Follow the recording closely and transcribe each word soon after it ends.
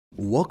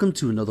Welcome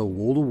to another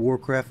World of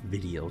Warcraft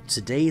video.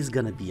 Today is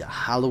going to be a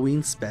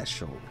Halloween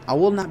special. I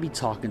will not be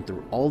talking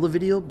through all the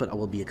video, but I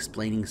will be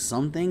explaining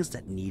some things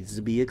that needs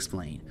to be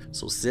explained.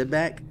 So sit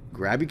back,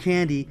 grab your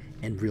candy,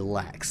 and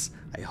relax.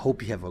 I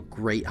hope you have a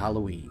great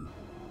Halloween.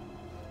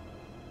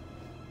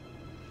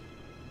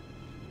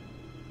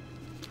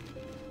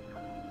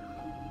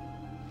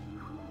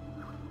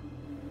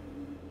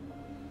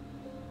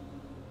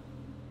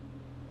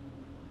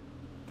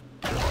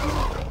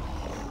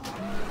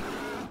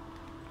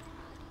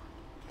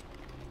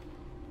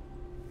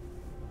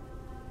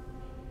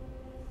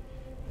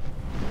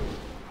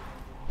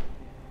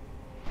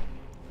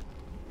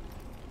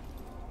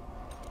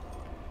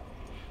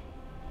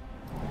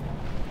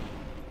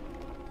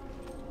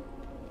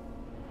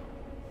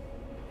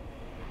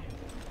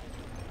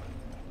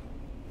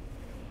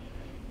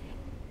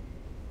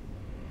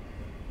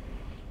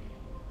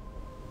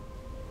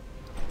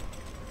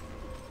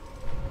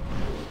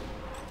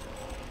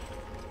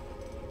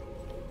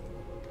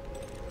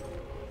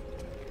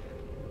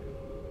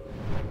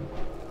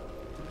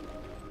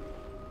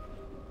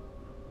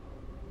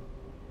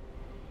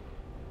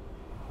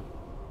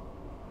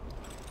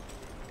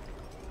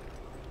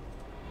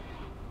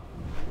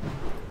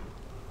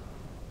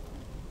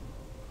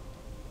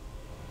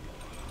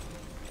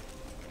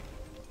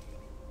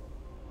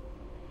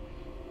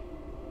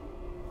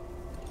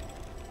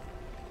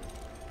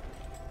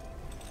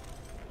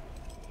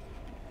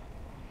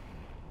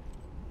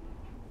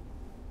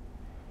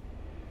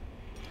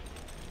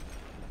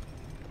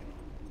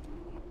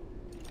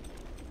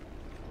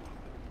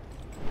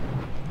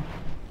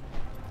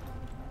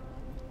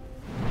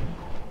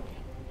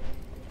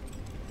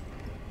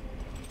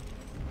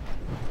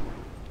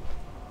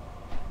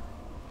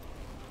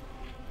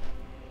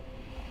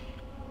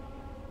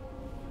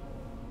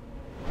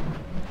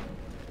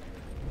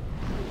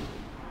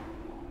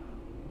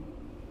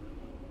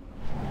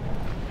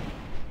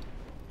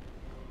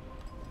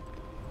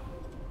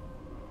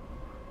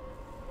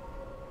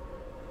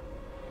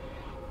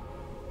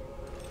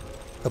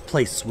 A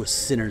place where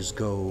sinners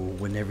go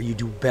whenever you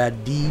do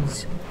bad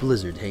deeds.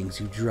 Blizzard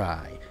hangs you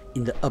dry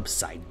in the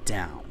upside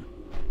down.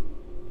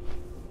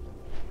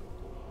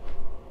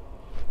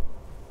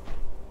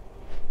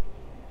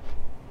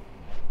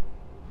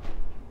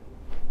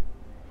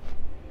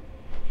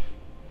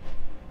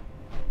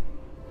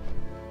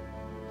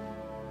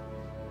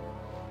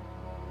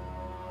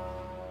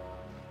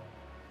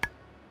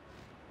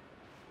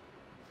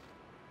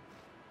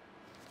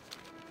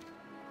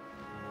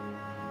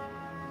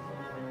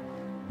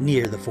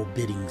 Near the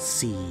forbidding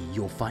sea,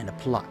 you'll find a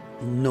plot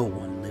no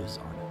one lives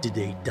on. Did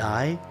they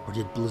die, or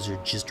did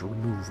Blizzard just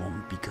remove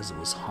them because it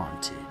was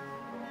haunted?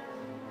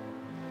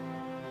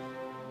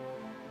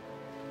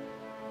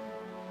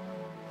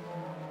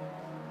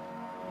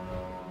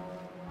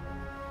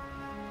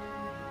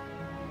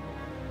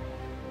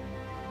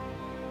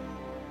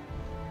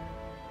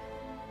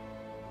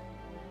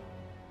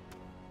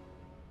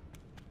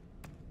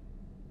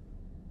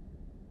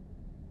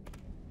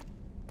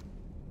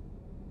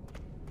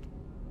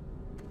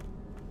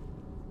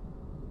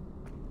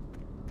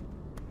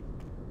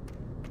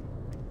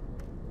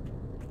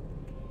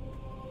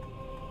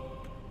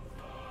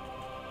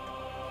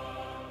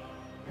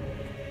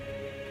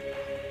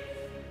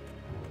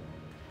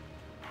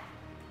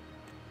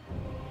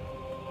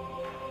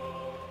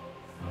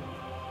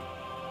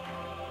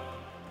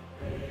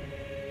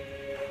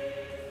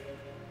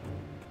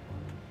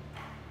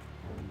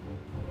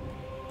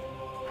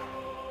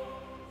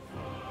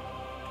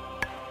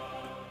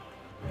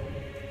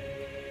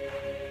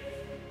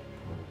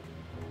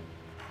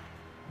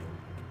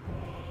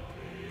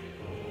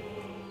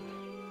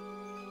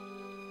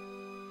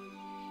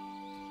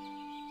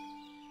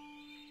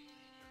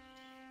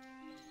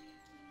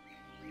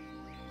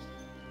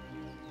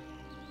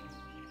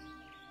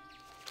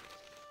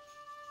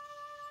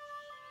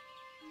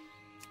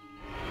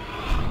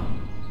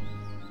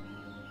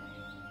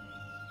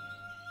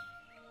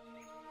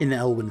 In the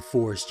Elven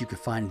Forest, you can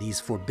find these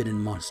forbidden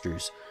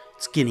monsters,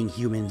 skinning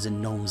humans and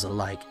gnomes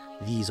alike.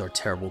 These are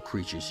terrible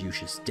creatures you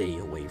should stay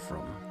away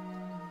from.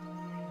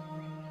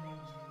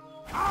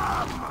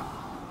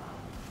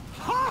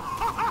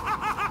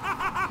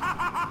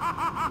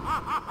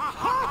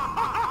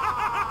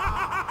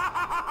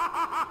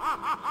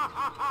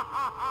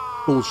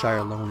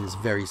 Goldshire alone is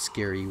very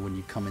scary when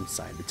you come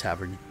inside the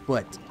tavern,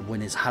 but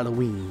when it's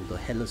Halloween, the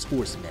Headless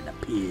Horseman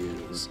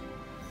appears.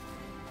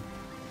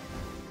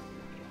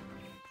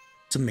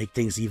 To make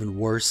things even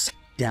worse,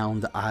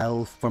 down the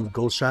aisle from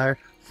Goldshire,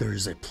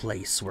 there's a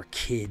place where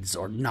kids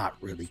are not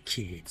really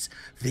kids.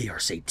 They are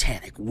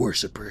satanic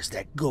worshippers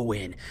that go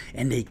in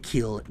and they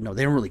kill, no,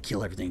 they don't really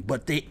kill everything,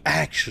 but they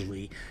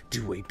actually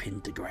do a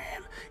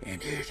pentagram,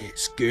 and it is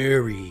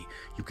scary.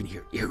 You can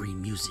hear eerie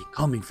music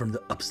coming from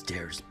the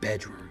upstairs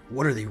bedroom.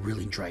 What are they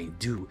really trying to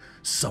do?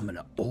 Summon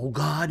an old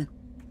god?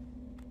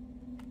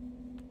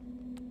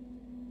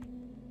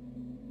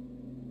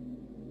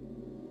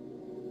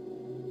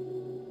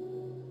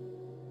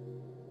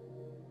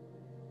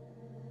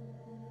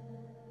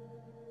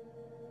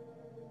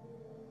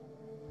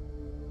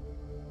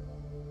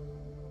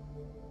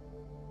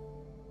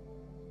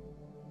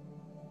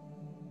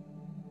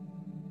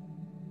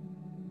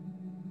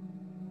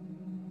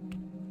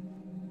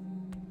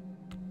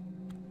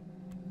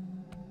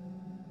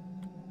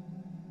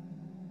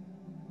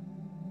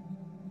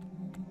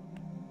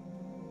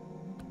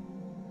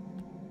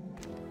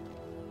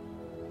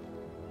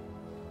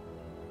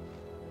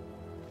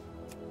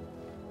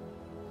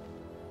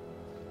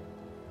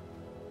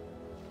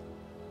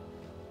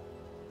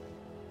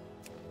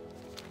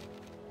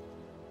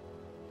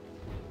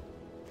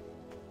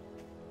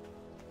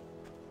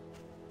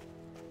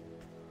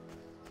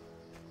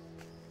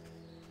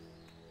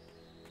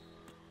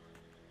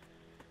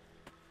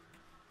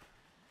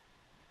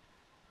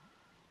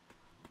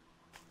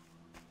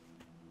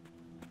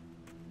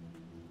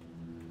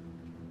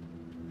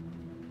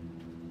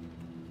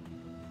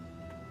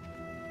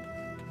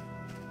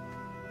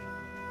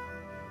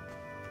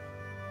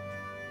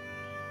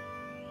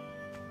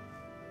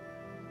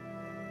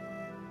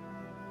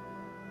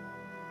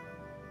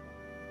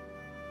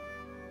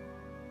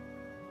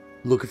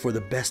 Looking for the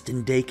best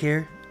in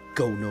daycare?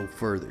 Go no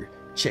further.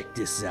 Check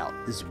this out.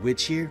 This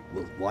witch here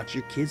will watch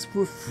your kids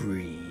for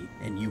free,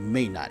 and you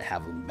may not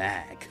have them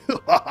back.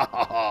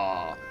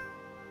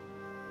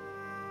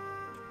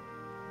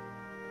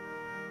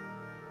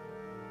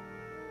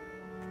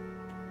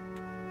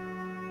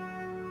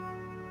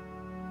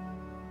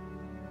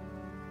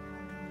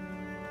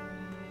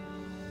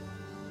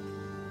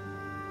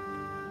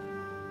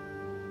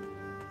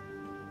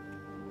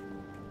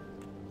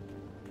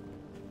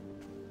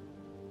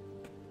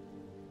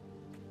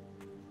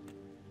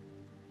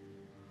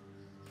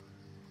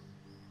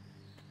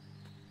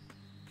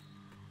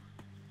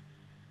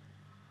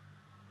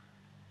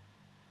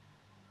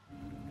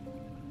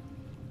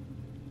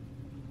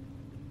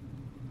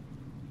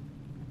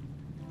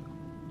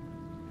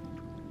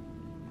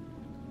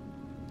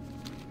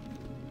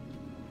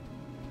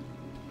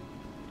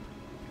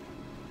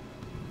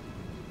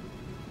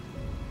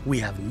 We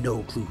have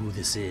no clue who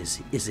this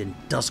is. It's in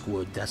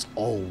Duskwood, that's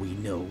all we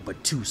know,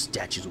 but two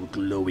statues with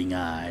glowing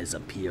eyes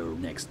appear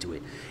next to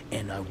it.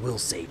 And I will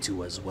say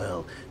too as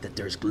well, that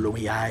there's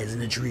glowing eyes in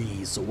the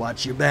trees, so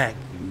watch your back,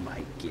 you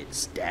might get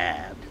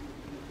stabbed.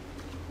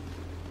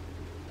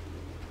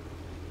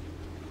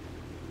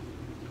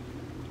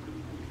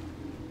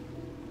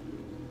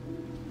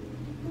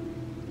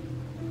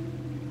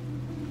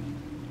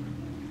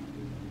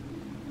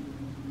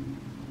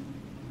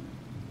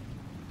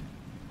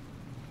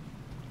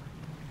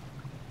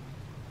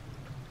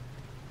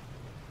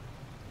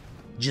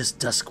 Just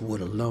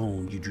Duskwood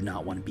alone, you do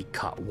not want to be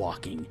caught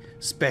walking,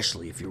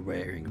 especially if you're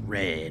wearing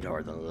red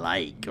or the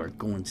like, or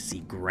going to see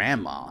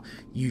Grandma.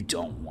 You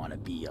don't want to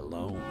be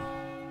alone.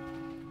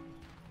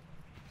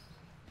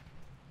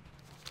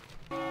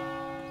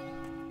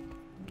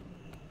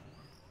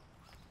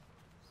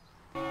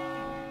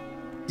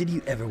 Did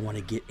you ever want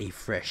to get a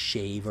fresh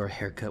shave or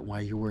haircut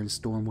while you were in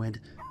Stormwind?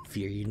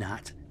 Fear you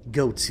not.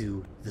 Go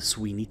to the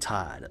Sweeney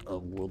Todd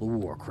of World of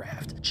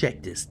Warcraft.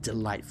 Check this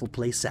delightful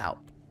place out.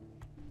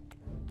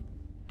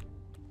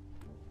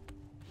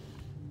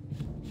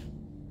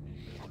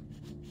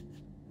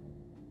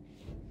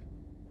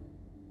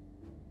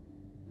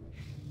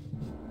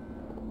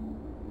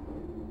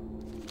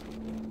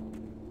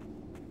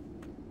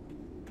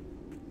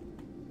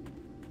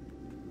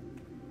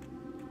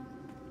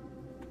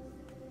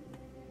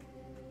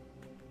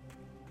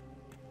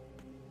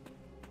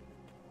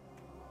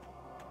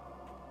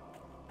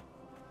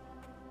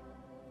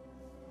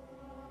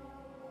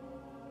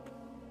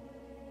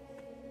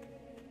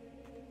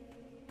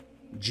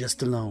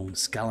 Just alone,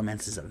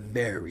 Scariest is a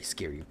very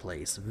scary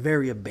place,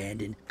 very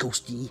abandoned,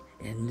 ghosty,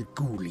 and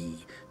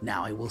ghouly.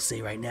 Now I will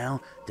say right now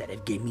that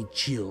it gave me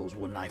chills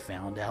when I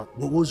found out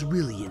what was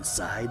really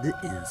inside the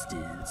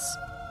instance.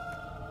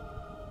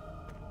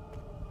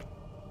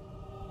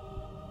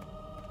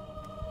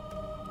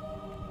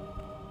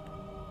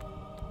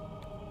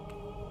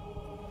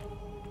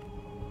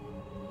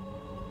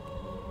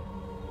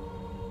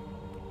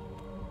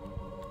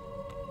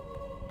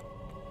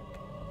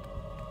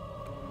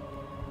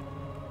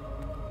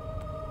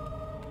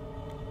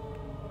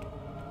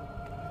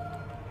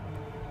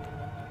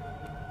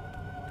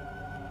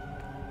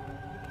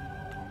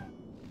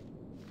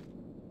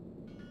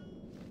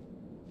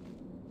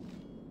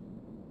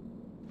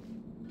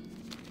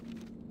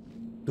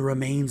 The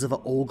remains of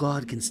an old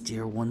god can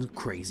steer one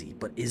crazy,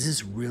 but is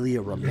this really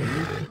a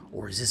remain,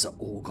 or is this an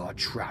old god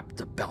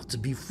trapped about to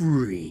be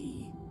free?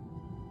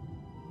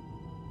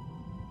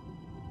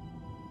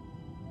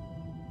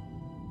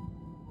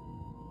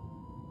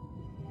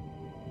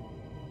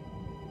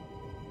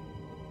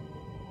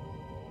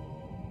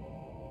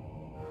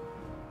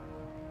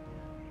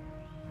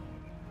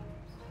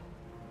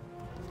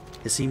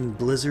 It seems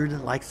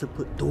Blizzard likes to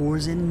put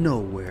doors in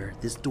nowhere.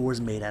 This door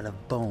is made out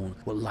of bone.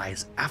 What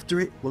lies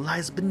after it, what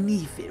lies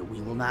beneath it,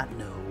 we will not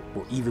know.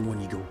 Or even when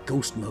you go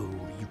ghost mode,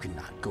 you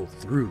cannot go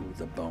through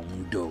the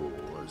bone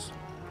doors.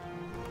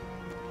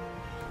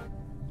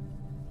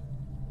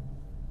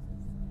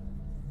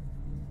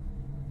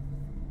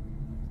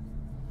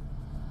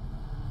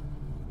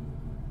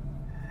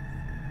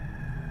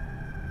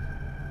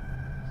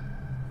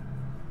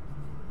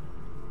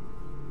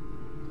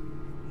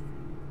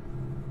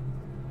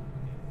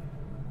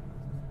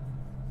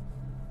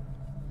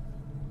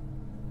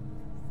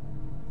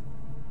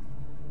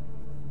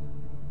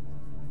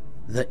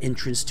 The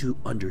entrance to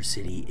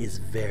Undercity is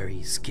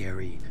very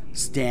scary.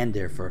 Stand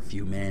there for a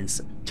few minutes,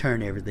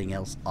 turn everything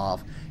else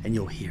off, and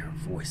you'll hear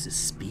voices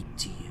speak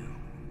to you.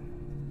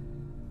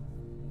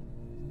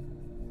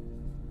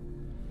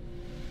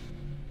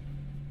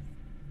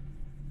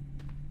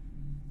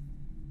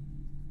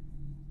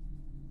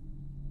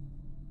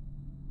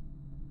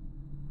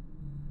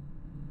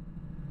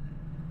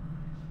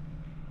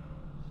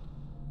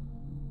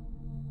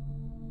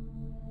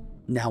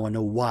 Now I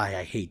know why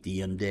I hate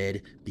the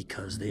undead,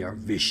 because they are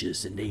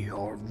vicious and they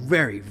are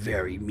very,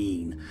 very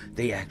mean.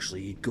 They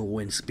actually go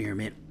and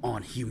experiment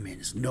on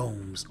humans,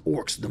 gnomes,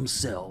 orcs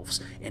themselves,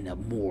 and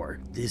more.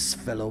 This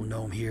fellow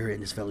gnome here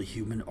and this fellow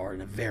human are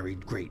in a very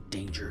great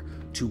danger.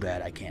 Too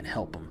bad I can't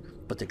help them.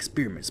 but the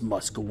experiments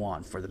must go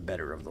on for the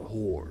better of the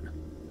Horde.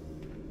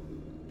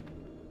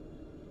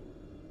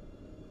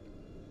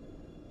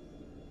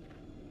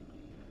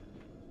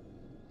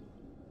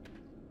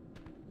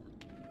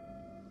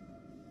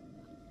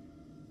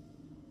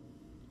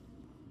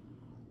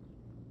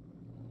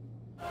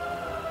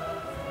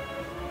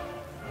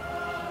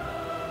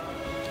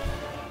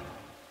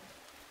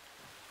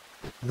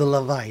 The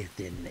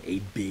Leviathan, a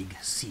big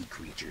sea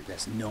creature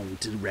that's known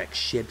to wreck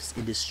ships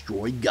and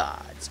destroy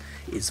gods,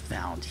 is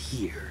found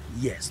here.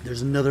 Yes,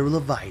 there's another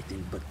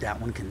Leviathan, but that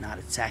one cannot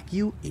attack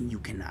you, and you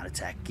cannot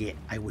attack it.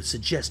 I would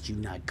suggest you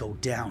not go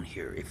down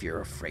here if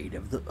you're afraid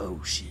of the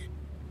ocean.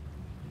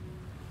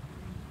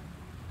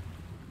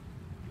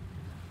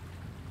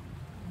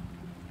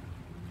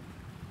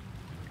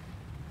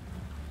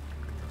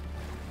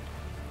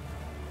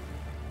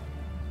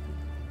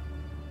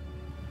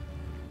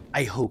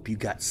 I hope you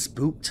got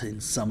spooked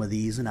in some of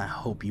these, and I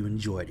hope you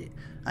enjoyed it.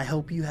 I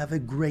hope you have a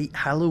great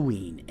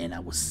Halloween, and I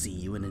will see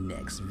you in the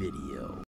next video.